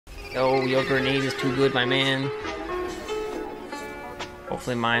Oh, your grenade is too good, my man.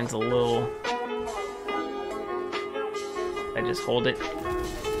 Hopefully mine's a little... I just hold it.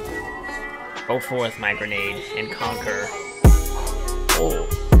 Go forth, my grenade, and conquer. Oh.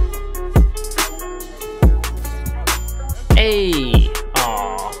 Hey!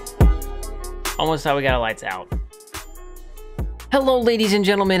 Aw. Almost thought we got our lights out. Hello, ladies and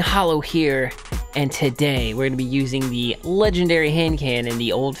gentlemen, Hollow here. And today, we're going to be using the legendary hand cannon,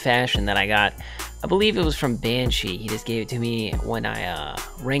 the old-fashioned that I got. I believe it was from Banshee. He just gave it to me when I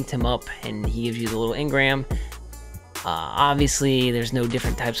ranked him up, and he gives you the little engram. Obviously, there's no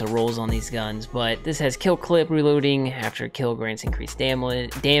different types of rolls on these guns, but this has kill clip, reloading, after a kill grants increased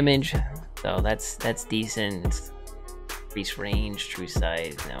damage. So that's decent. It's increased range, true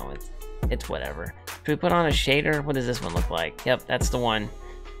sight. No, it's whatever. Should we put on a shader? What does this one look like? Yep, that's the one.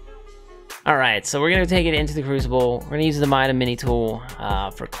 Alright, so we're going to take it into the Crucible. We're going to use the Mida mini tool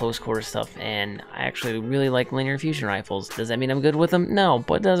for close quarter stuff, and I actually really like linear fusion rifles. Does that mean I'm good with them? No,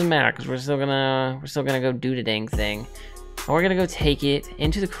 but it doesn't matter, because we're still gonna go do the dang thing. And we're gonna go take it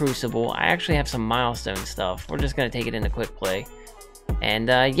into the Crucible. I actually have some milestone stuff. We're just gonna take it into quick play. And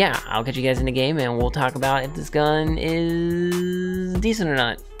yeah, I'll get you guys in the game, and we'll talk about if this gun is decent or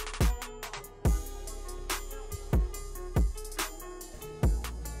not.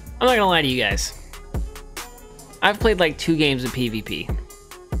 I'm not gonna lie to you guys. I've played like 2 games of PvP.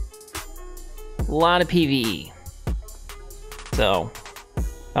 A lot of PvE. So,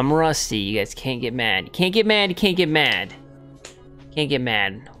 I'm rusty. You guys can't get mad. You can't get mad, you can't get mad. Can't get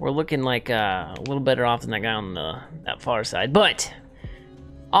mad. We're looking like a little better off than that guy on that far side. But,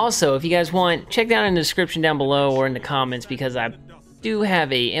 also, if you guys want, check down in the description down below or in the comments, because I do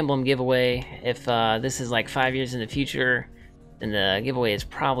have a emblem giveaway. If this is like 5 years in the future, and the giveaway is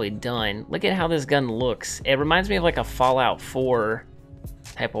probably done. Look at how this gun looks. It reminds me of like a Fallout 4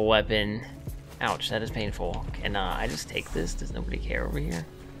 type of weapon. Ouch, that is painful. Can I just take this? Does nobody care over here?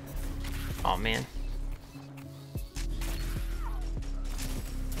 Oh man.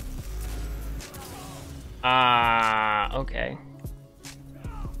 Okay.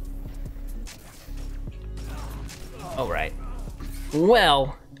 Oh, right.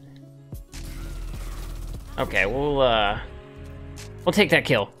 Well. Okay, we'll take that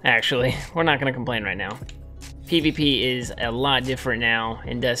kill, actually. We're not gonna complain right now. PvP is a lot different now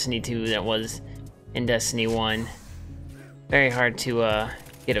in Destiny 2 than it was in Destiny 1. Very hard to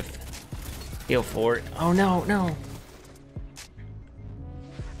get a feel for it. Oh no, no.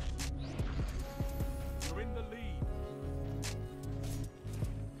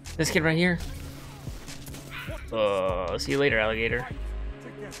 This kid right here. See you later, alligator.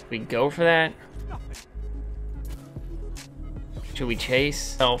 We go for that. Should we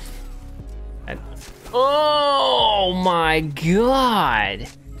chase? Oh my god!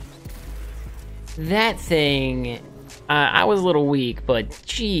 That thing... I was a little weak, but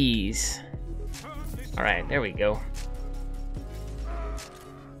jeez. Alright, there we go.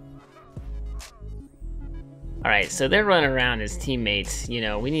 Alright, so they're running around as teammates. You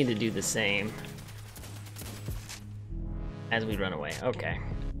know, we need to do the same. As we run away. Okay.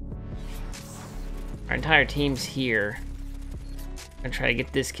 Our entire team's here. I'm gonna try to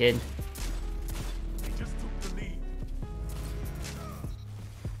get this kid.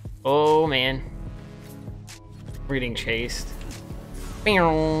 Oh man. We're getting chased.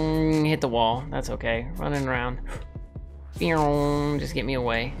 Hit the wall. That's okay. Running around. Just get me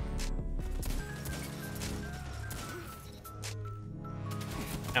away.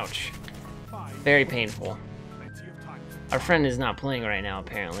 Ouch. Very painful. Our friend is not playing right now,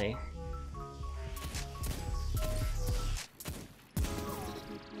 apparently.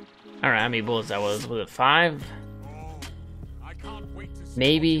 Alright, how many bullets that was? Was it 5?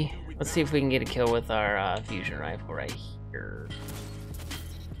 Maybe. Let's see if we can get a kill with our fusion rifle right here.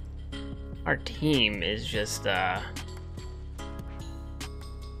 Our team is just,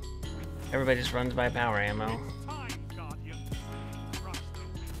 everybody just runs by power ammo.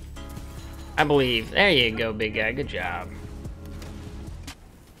 I believe. There you go, big guy. Good job.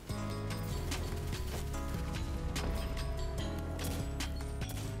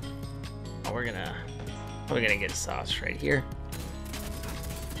 We're gonna get a sauce right here.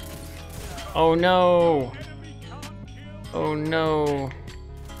 Oh no! Oh no!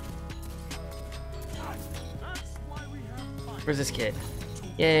 Where's this kid?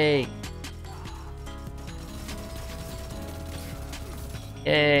 Yay!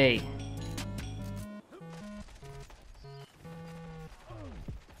 Yay!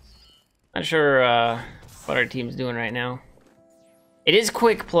 Not sure what our team's doing right now. It is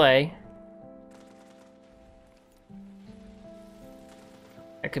quick play.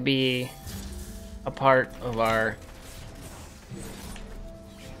 That could be a part of our...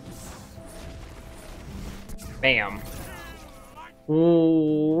 Bam.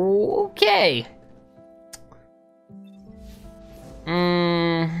 Okay.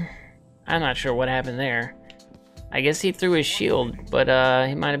 I'm not sure what happened there. I guess he threw his shield, but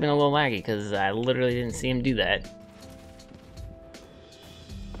he might have been a little laggy because I literally didn't see him do that.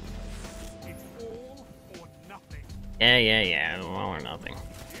 Yeah, all or nothing.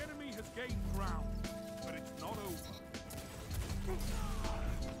 The enemy has gained ground, but it's not over.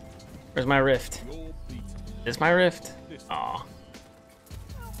 Where's my rift? Is my rift? Aw.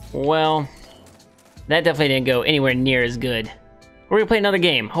 Well, that definitely didn't go anywhere near as good. We're gonna play another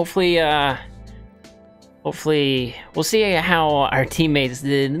game. Hopefully, we'll see how our teammates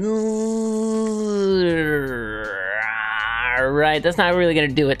did. Alright, that's not really gonna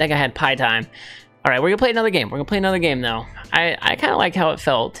do it. That guy had pie time. Alright, we're gonna play another game. We're gonna play another game though. I kinda liked how it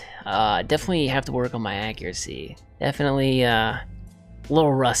felt. Definitely have to work on my accuracy. Definitely a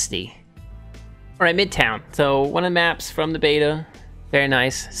little rusty. Alright, Midtown. So one of the maps from the beta. Very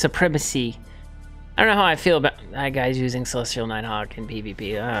nice. Supremacy. I don't know how I feel about that guy's using Celestial Nighthawk in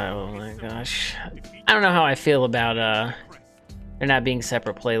PvP. Oh my gosh. I don't know how I feel about there not being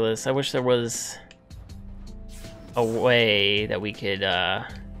separate playlists. I wish there was a way that we could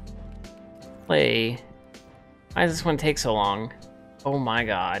play. Why does this one take so long? Oh my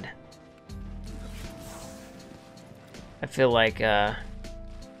god. I feel like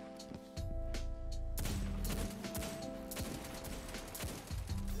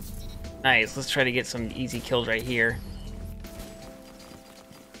nice, let's try to get some easy kills right here.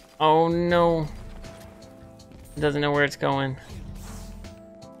 Oh no. It doesn't know where it's going.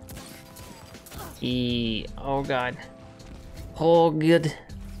 Oh god. Oh good.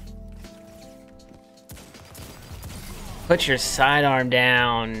 Put your sidearm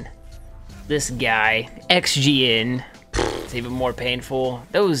down. This guy. XG in. It's even more painful.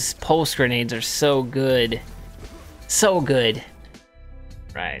 Those pulse grenades are so good. So good.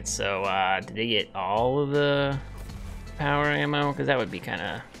 Right, so did they get all of the power ammo? Because that would be kind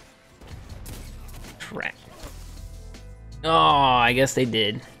of crap. Oh, I guess they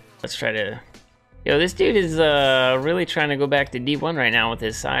did. Let's try to... Yo, this dude is really trying to go back to D1 right now with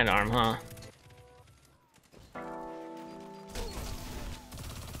his sidearm, huh?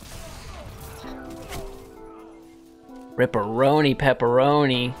 Ripperoni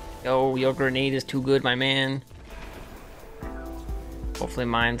pepperoni. Yo, your grenade is too good, my man. Hopefully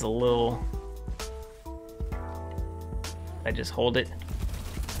mine's a little... I just hold it.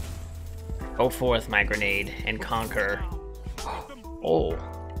 Go forth, my grenade, and conquer. Oh.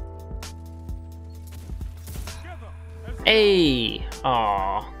 Hey!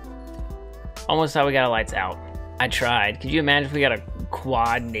 Aw. Almost thought we got our lights out. I tried. Could you imagine if we got a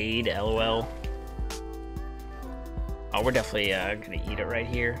quad nade, LOL? Oh, we're definitely gonna eat it right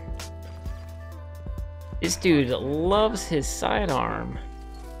here. This dude loves his sidearm.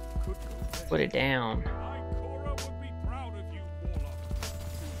 Put it down.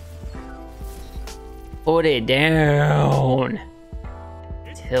 Put it down.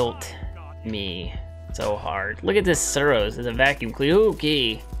 Tilt me so hard. Look at this Suros. There's a vacuum cleaner.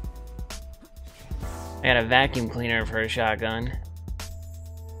 Okay. I got a vacuum cleaner for a shotgun.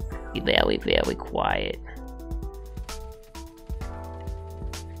 Be very, very quiet.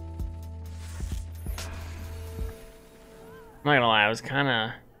 I'm not gonna lie, I was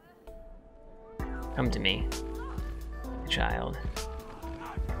kinda... Come to me, child.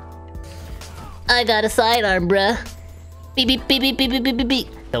 I got a sidearm, bruh. Beep, beep, beep, beep, beep, beep, beep, beep, beep.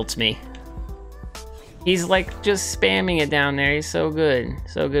 Tilts me. He's like just spamming it down there. He's so good.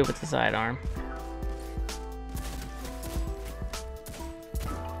 So good with the sidearm.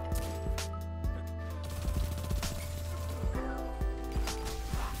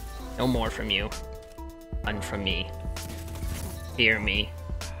 No more from you. Run from me. Fear me.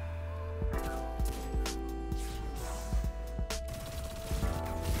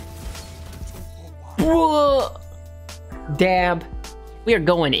 Whoa! Dab. We are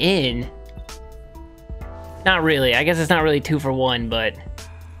going in. Not really. I guess it's not really 2 for 1, but...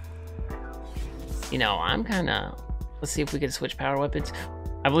 You know, I'm kinda... Let's see if we can switch power weapons.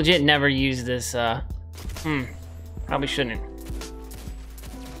 I've legit never used this, Probably shouldn't.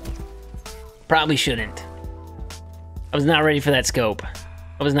 Probably shouldn't. I was not ready for that scope.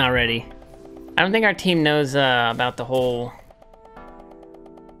 I was not ready. I don't think our team knows about the whole...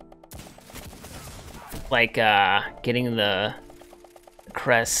 Like, getting the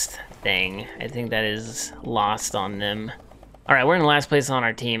crest thing. I think that is lost on them. Alright, we're in last place on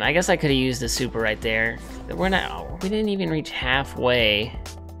our team. I guess I could have used the super right there. We didn't even reach halfway.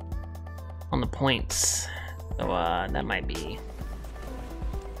 on the points. So that might be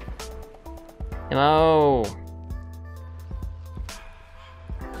ammo.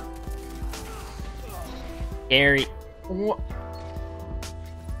 Gary. What?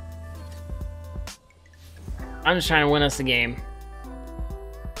 I'm just trying to win us the game.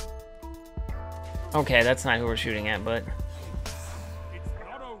 Okay, that's not who we're shooting at, but It's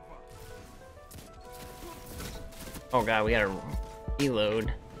not over. oh god, we gotta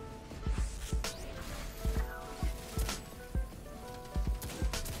reload.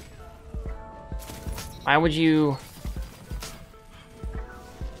 Why would you?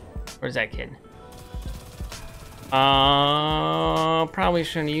 Where's that kid? Probably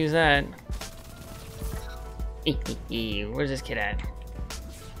shouldn't use that. Where's this kid at?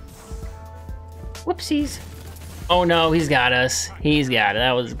 Whoopsies. Oh no, he's got us. He's got it.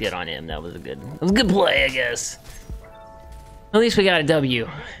 That was good on him. That was a good play, I guess. At least we got a W.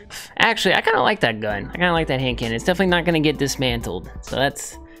 Actually, I kind of like that gun. I kind of like that hand cannon. It's definitely not going to get dismantled. So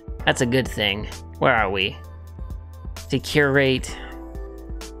that's a good thing. Where are we? Secure rate.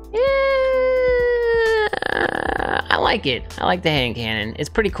 Yeah, I like it. I like the hand cannon. It's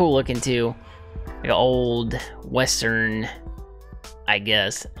pretty cool looking too. Like an old Western, I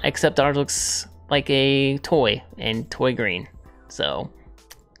guess. Except ours looks like a toy and toy green. So,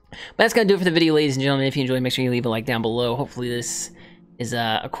 but that's gonna do it for the video, ladies and gentlemen. If you enjoyed, make sure you leave a like down below. Hopefully this is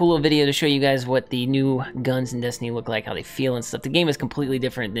a cool little video to show you guys what the new guns in Destiny look like, how they feel and stuff. The game is completely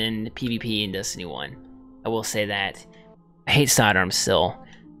different than PvP in Destiny 1. I will say that. I hate sidearms still.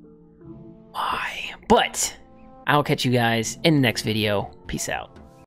 Why? But I'll catch you guys in the next video. Peace out.